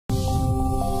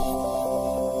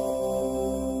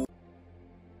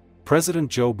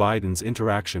President Joe Biden's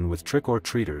interaction with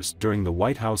trick-or-treaters during the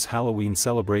White House Halloween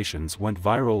celebrations went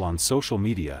viral on social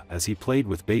media as he played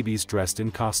with babies dressed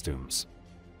in costumes.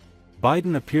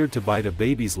 Biden appeared to bite a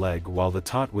baby's leg while the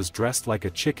tot was dressed like a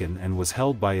chicken and was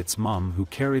held by its mom, who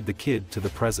carried the kid to the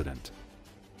president.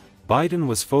 Biden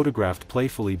was photographed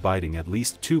playfully biting at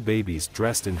least 2 babies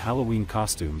dressed in Halloween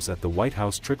costumes at the White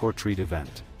House trick-or-treat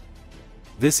event.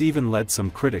 This even led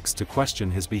some critics to question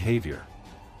his behavior.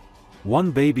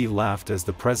 One baby laughed as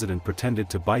the president pretended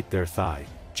to bite their thigh,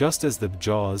 just as the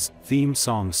Jaws theme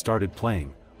song started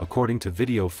playing, according to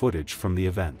video footage from the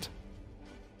event.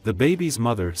 The baby's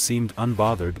mother seemed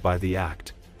unbothered by the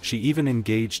act. She even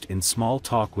engaged in small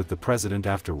talk with the president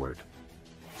afterward.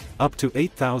 Up to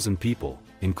 8,000 people,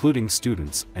 including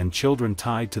students and children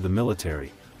tied to the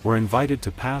military, were invited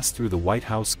to pass through the White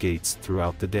House gates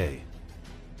throughout the day.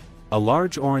 A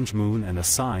large orange moon and a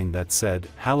sign that said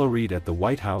 "Halloween" at the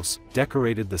White House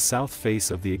decorated the south face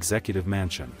of the executive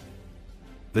mansion.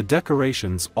 The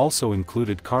decorations also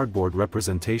included cardboard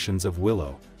representations of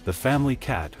Willow, the family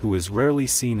cat who is rarely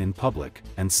seen in public,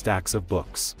 and stacks of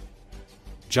books.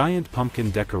 Giant pumpkin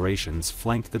decorations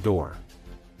flanked the door.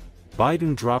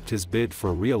 Biden dropped his bid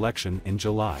for re-election in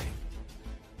July.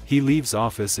 He leaves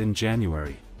office in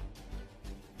January.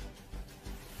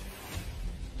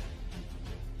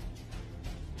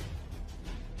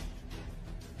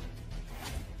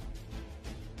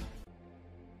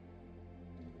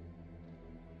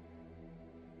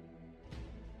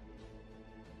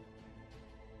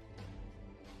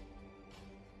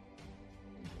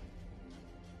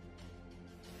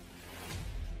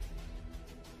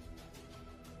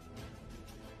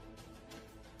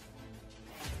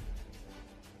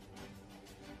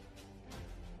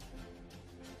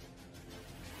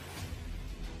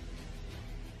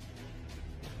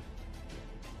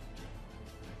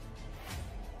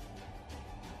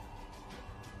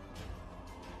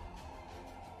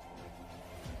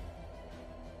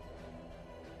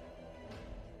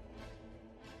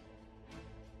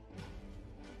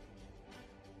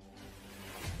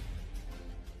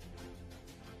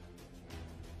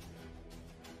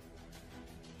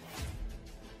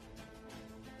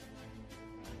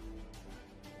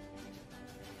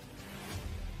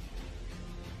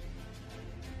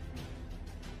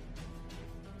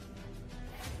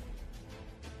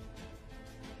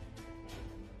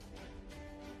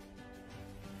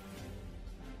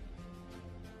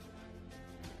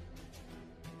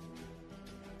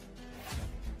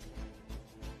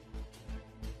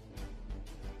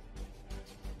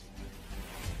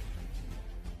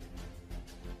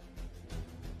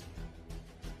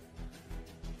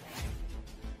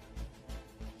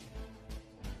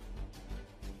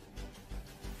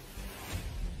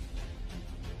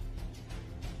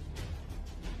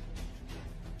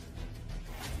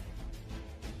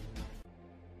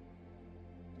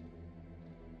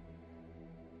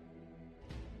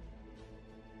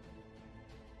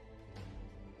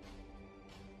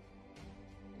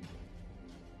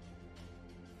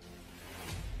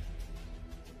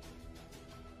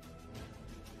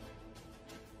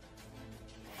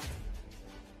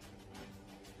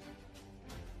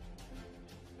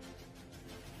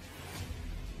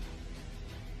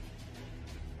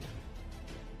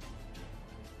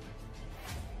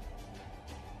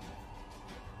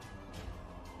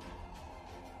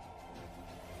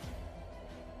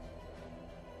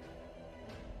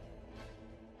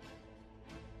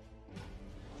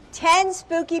 Ten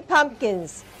spooky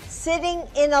pumpkins sitting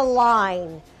in a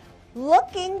line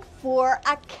looking for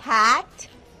a cat,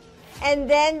 and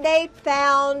then they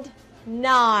found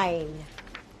 9.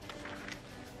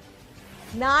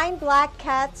 9 black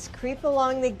cats creep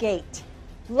along the gate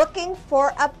looking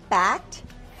for a bat,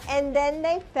 and then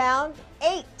they found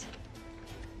 8.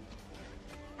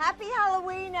 Happy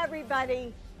Halloween,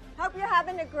 everybody. Hope you're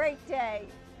having a great day.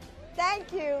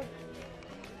 Thank you.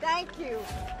 Thank you.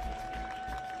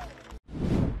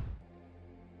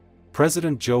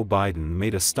 President Joe Biden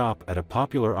made a stop at a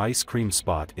popular ice cream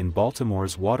spot in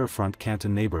Baltimore's waterfront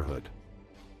Canton neighborhood.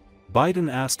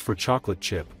 Biden asked for chocolate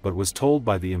chip but was told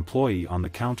by the employee on the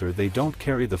counter they don't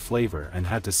carry the flavor and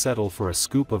had to settle for a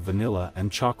scoop of vanilla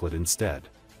and chocolate instead.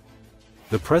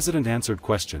 The president answered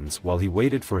questions while he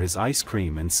waited for his ice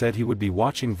cream and said he would be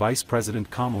watching Vice President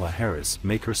Kamala Harris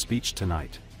make her speech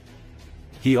tonight.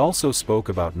 He also spoke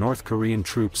about North Korean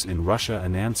troops in Russia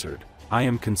and answered, "I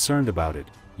am concerned about it,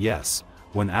 yes,"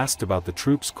 when asked about the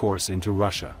troops' course into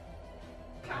Russia.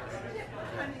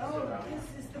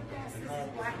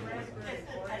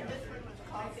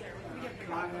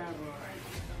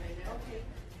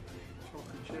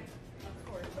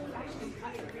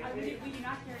 We do not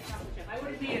not carry chocolate chip. I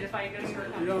would have needed if I go to your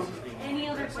You don't? company. Any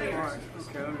other All flavors? right,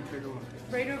 okay, let me take a look.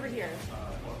 Right over here.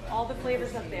 All the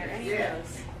flavors up there. Any of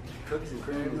those. Cookies and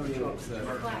cream, no chocolate.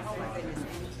 Oh my goodness,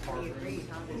 and we agreed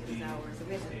on this hours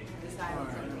of it, this All hours.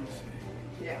 right, let me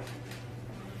see. Yeah.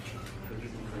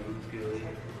 Cookies and cream, good.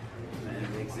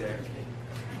 And exactly.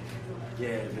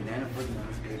 Yeah, the banana pudding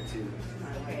was good too.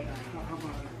 Okay. How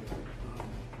about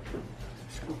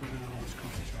scooping in all this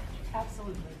coffee chocolate?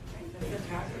 Absolutely.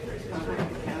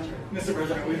 Mr.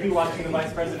 President, will you be watching the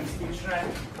Vice President's speech tonight?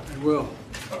 I will,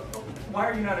 Why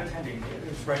are you not attending?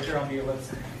 It's right there on the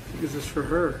ellipse. because it's for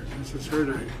her. This is her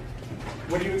night.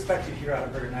 What do you expect to hear out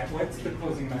of her tonight? What's the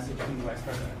closing message from the Vice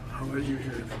President? I'll let you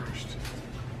hear it first.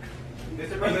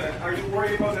 Mr. President, are you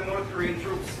worried about the North Korean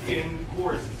troops in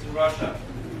Kursk, in Russia?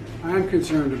 I am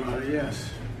concerned about it, yes.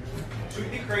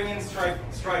 Should the Ukrainians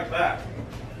strike back?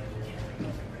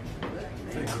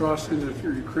 They crossed into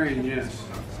Ukraine, yes.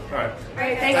 All right.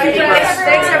 Great. Thank you.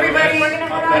 Thanks, everybody. We're going to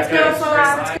head out. Go,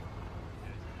 folks.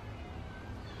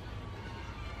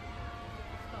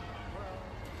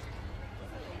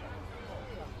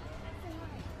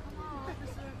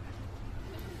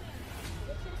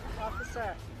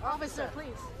 Officer, please.